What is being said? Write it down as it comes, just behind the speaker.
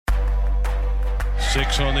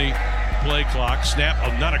6 on the play clock.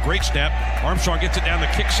 Snap, not a great snap. Armstrong gets it down, the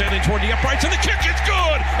kick sent in toward the uprights, and the kick is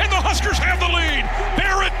good! And the Huskers have the lead!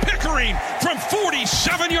 Barret Pickering from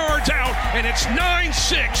 47 yards out, and it's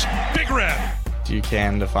 9-6, Big Red. You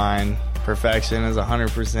can define perfection as 100%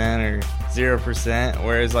 or 0%,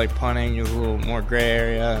 whereas like punting is a little more gray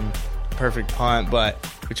area and perfect punt, but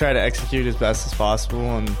we try to execute as best as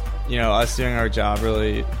possible, and us doing our job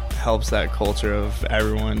really helps that culture of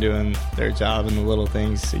everyone doing their job and the little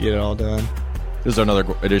things to get it all done. This is another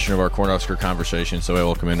edition of our Cornhusker conversation, so I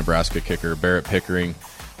welcome in Nebraska kicker Barret Pickering.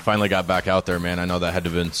 Finally got back out there, man. I know that had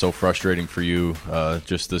to have been so frustrating for you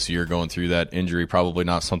just this year going through that injury. Probably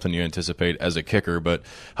not something you anticipate as a kicker, but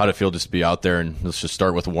how'd it feel just to be out there? And let's just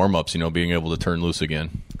start with warm-ups, being able to turn loose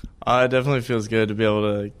again. It definitely feels good to be able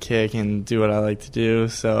to kick and do what I like to do,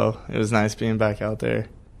 so it was nice being back out there.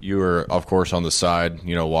 You were, of course, on the side,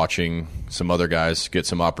 watching some other guys get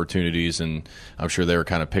some opportunities, and I'm sure they were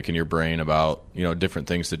kind of picking your brain about, different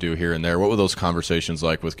things to do here and there. What were those conversations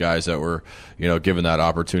like with guys that were, given that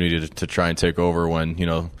opportunity to try and take over when,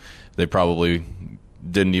 they probably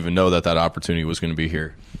didn't even know that opportunity was going to be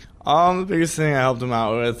here? The biggest thing I helped them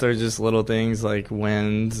out with are just little things like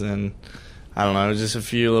wins and, I don't know, just a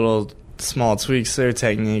few little small tweaks to their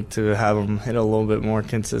technique to have them hit a little bit more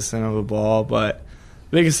consistent of a ball, but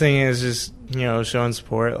biggest thing is just, showing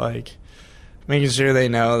support, like making sure they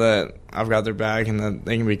know that I've got their back and that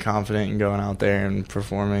they can be confident in going out there and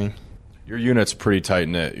performing. Your unit's pretty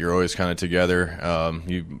tight-knit. You're always kind of together.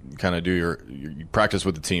 You kind of do you practice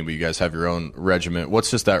with the team, but you guys have your own regiment.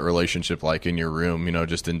 What's just that relationship like in your room,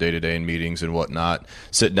 just in day-to-day in meetings and whatnot,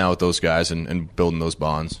 sitting down with those guys and building those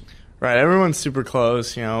bonds? Right, everyone's super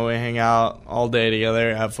close. We hang out all day together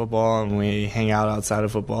at football, and we hang out outside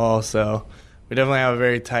of football, so we definitely have a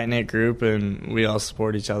very tight-knit group, and we all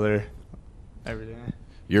support each other every day.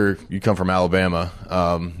 You come from Alabama,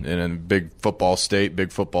 in a big football state,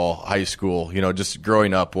 big football high school. Just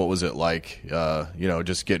growing up, what was it like,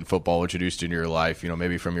 just getting football introduced into your life,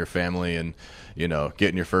 maybe from your family and,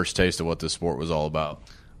 getting your first taste of what this sport was all about?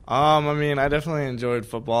 I definitely enjoyed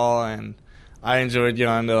football, and I enjoyed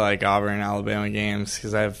going to, Auburn and Alabama games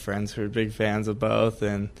because I have friends who are big fans of both,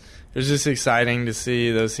 and it was just exciting to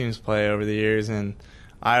see those teams play over the years, and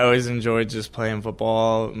I always enjoyed just playing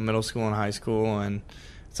football, middle school and high school, and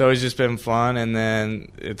it's always just been fun, and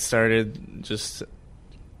then it started just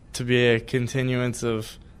to be a continuance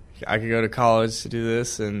of I could go to college to do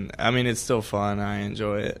this, and, it's still fun. I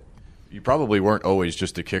enjoy it. You probably weren't always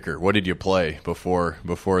just a kicker. What did you play before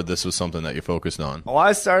this was something that you focused on? Well,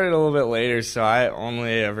 I started a little bit later, so I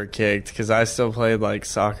only ever kicked because I still played,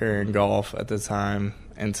 soccer and golf at the time.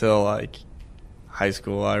 Until high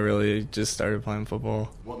school, I really just started playing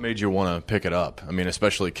football. What made you want to pick it up?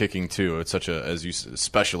 Especially kicking too. It's such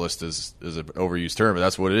specialist is an overused term, but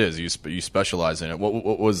that's what it is. You specialize in it.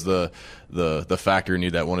 What was the factor in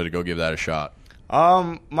you that wanted to go give that a shot?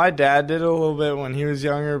 My dad did it a little bit when he was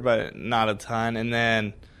younger, but not a ton. And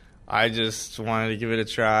then I just wanted to give it a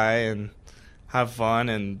try and have fun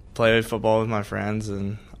and play football with my friends,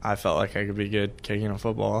 and I felt like I could be good kicking a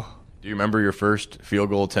football. Do you remember your first field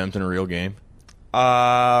goal attempt in a real game?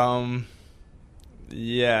 Yeah,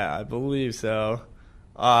 I believe so.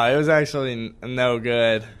 It was actually no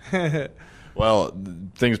good. Well,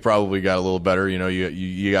 things probably got a little better.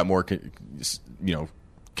 You got more,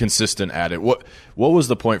 consistent at it. What was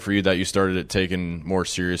the point for you that you started it taking more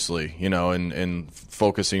seriously? And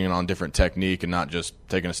focusing on different technique and not just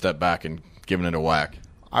taking a step back and giving it a whack?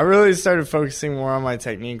 I really started focusing more on my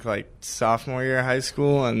technique sophomore year of high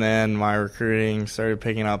school, and then my recruiting started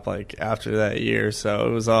picking up after that year. So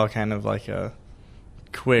it was all kind of a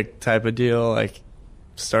quick type of deal.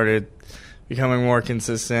 Started becoming more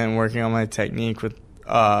consistent, working on my technique with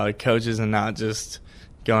coaches and not just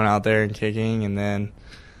going out there and kicking. And then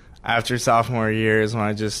after sophomore year is when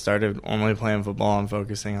I just started only playing football and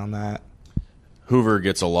focusing on that. Hoover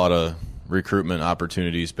gets a lot of recruitment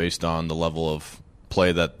opportunities based on the level of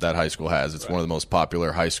play that high school has. It's right. One of the most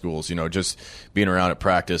popular high schools. Just being around at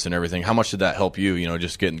practice and everything. How much did that help you?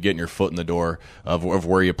 Just getting your foot in the door of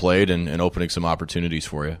where you played and opening some opportunities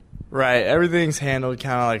for you. Right. Everything's handled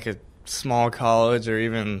kind of like a small college or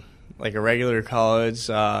even like a regular college.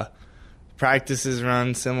 Practices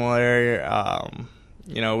run similar.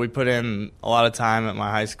 We put in a lot of time at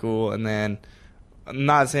my high school, and then I'm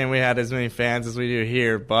not saying we had as many fans as we do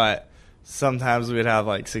here, but sometimes we'd have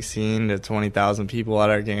 16 to 20,000 people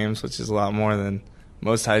at our games, which is a lot more than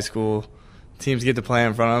most high school teams get to play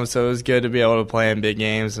in front of. So it was good to be able to play in big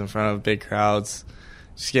games in front of big crowds,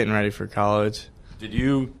 just getting ready for college. Did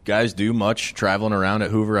you guys do much traveling around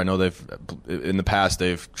at Hoover? I know in the past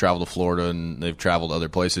they've traveled to Florida and they've traveled to other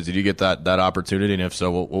places. Did you get that opportunity? And if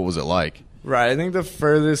so, what was it like? Right. I think the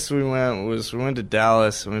furthest we went to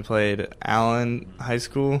Dallas and we played Allen High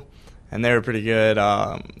School, and they were pretty good.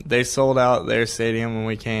 They sold out their stadium when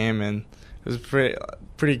we came, and it was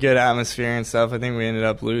pretty good atmosphere and stuff. I think we ended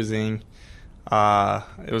up losing.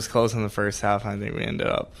 It was close in the first half. I think we ended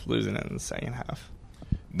up losing it in the second half.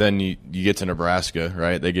 Then you get to Nebraska,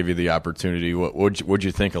 right? They give you the opportunity. What'd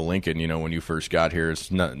you think of Lincoln, when you first got here? It's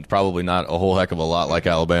probably not a whole heck of a lot like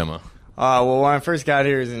Alabama. Well, when I first got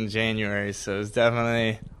here, it was in January, so it was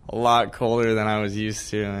definitely a lot colder than I was used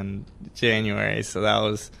to in January. So that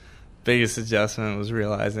was the biggest adjustment, was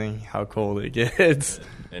realizing how cold it gets.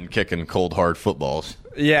 And kicking cold, hard footballs.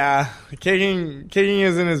 Yeah, kicking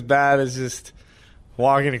isn't as bad as just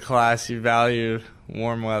walking to class. You value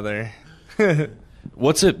warm weather.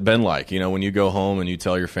 What's it been like, when you go home and you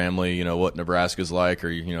tell your family, what Nebraska's like, or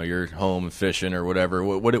you're home fishing or whatever?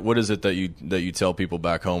 What is it that you tell people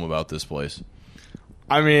back home about this place?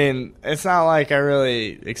 I mean, it's not like I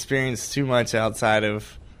really experienced too much outside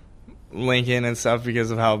of Lincoln and stuff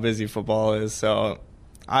because of how busy football is. So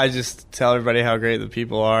I just tell everybody how great the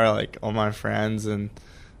people are, like all my friends, and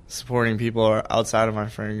supporting people outside of my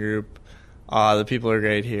friend group. The people are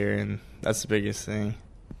great here, and that's the biggest thing.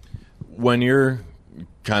 When you're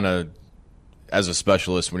kind of as a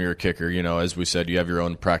specialist, when you're a kicker, as we said, you have your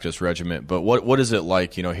own practice regiment, but what is it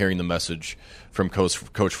like, hearing the message from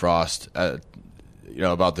Coach Frost,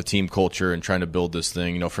 about the team culture and trying to build this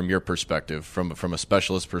thing, from your perspective, from a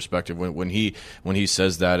specialist perspective, when he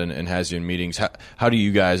says that and has you in meetings, how do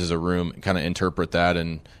you guys as a room kind of interpret that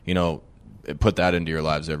and, put that into your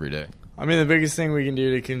lives every day? I mean, the biggest thing we can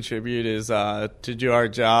do to contribute is to do our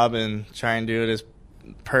job and try and do it as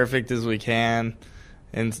perfect as we can.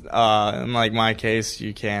 And in like my case,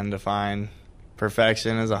 you can define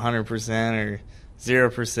perfection as 100% or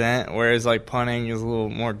 0%, whereas like punting is a little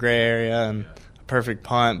more gray area and a perfect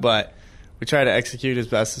punt. But we try to execute as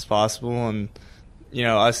best as possible, and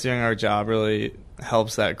us doing our job really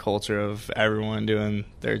helps that culture of everyone doing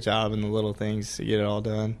their job and the little things to get it all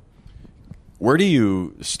done. Where do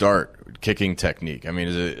you start kicking technique? I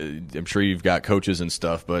mean, I'm sure you've got coaches and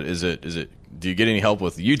stuff, but is it? Do you get any help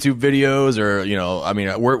with YouTube videos, or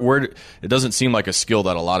where? It doesn't seem like a skill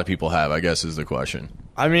that a lot of people have, I guess, is the question.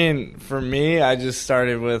 I mean, for me, I just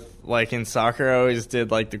started with, like, in soccer, I always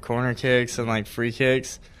did like the corner kicks and like free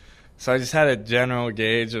kicks, so I just had a general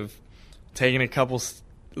gauge of taking a couple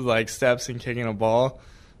like steps and kicking a ball.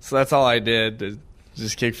 So that's all I did, to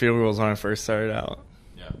just kick field goals when I first started out.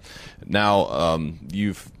 Yeah. Now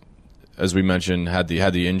you've, as we mentioned, had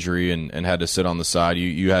the injury and had to sit on the side.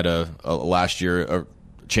 You had a last year a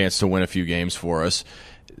chance to win a few games for us.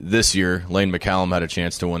 This year, Lane McCallum had a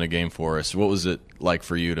chance to win a game for us. What was it like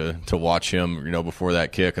for you to watch him, before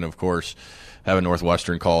that kick, and of course having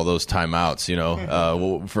Northwestern call those timeouts?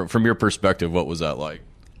 From your perspective, what was that like?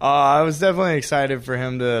 I was definitely excited for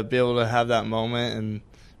him to be able to have that moment and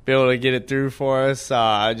be able to get it through for us.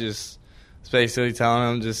 I just was basically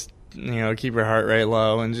telling him just keep your heart rate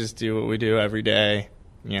low and just do what we do every day.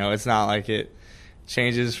 It's not like it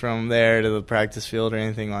changes from there to the practice field or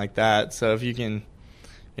anything like that. So if you can,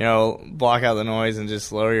 block out the noise and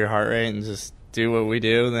just lower your heart rate and just do what we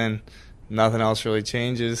do, then nothing else really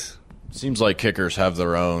changes. Seems like kickers have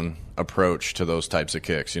their own approach to those types of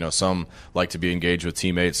kicks. Some like to be engaged with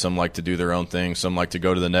teammates, some like to do their own thing, some like to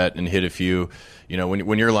go to the net and hit a few.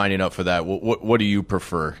 When you're lining up for that, what do you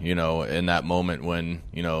prefer, in that moment when,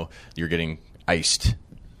 you're getting iced?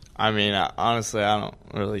 I mean, honestly, I don't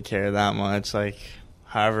really care that much. Like,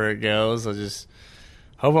 however it goes, I just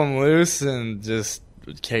hope I'm loose and just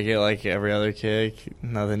kick it like every other kick,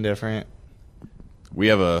 nothing different. We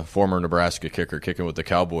have a former Nebraska kicker kicking with the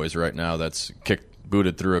Cowboys right now that's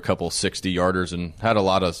booted through a couple 60-yarders and had a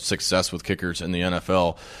lot of success with kickers in the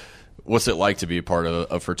NFL. What's it like to be a part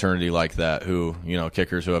of a fraternity like that, who,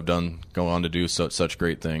 kickers who have go on to do such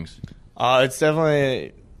great things? It's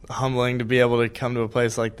definitely humbling to be able to come to a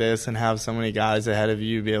place like this and have so many guys ahead of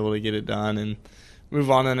you be able to get it done and move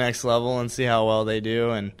on to the next level and see how well they do.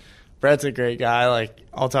 And Brett's a great guy. Like,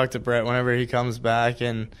 I'll talk to Brett whenever he comes back,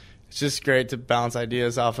 and it's just great to bounce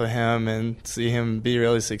ideas off of him and see him be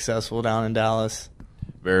really successful down in Dallas.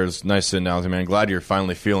 Bears, nice sitting down with you, man. Glad you're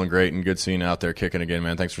finally feeling great and good seeing you out there kicking again,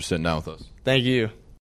 man. Thanks for sitting down with us. Thank you.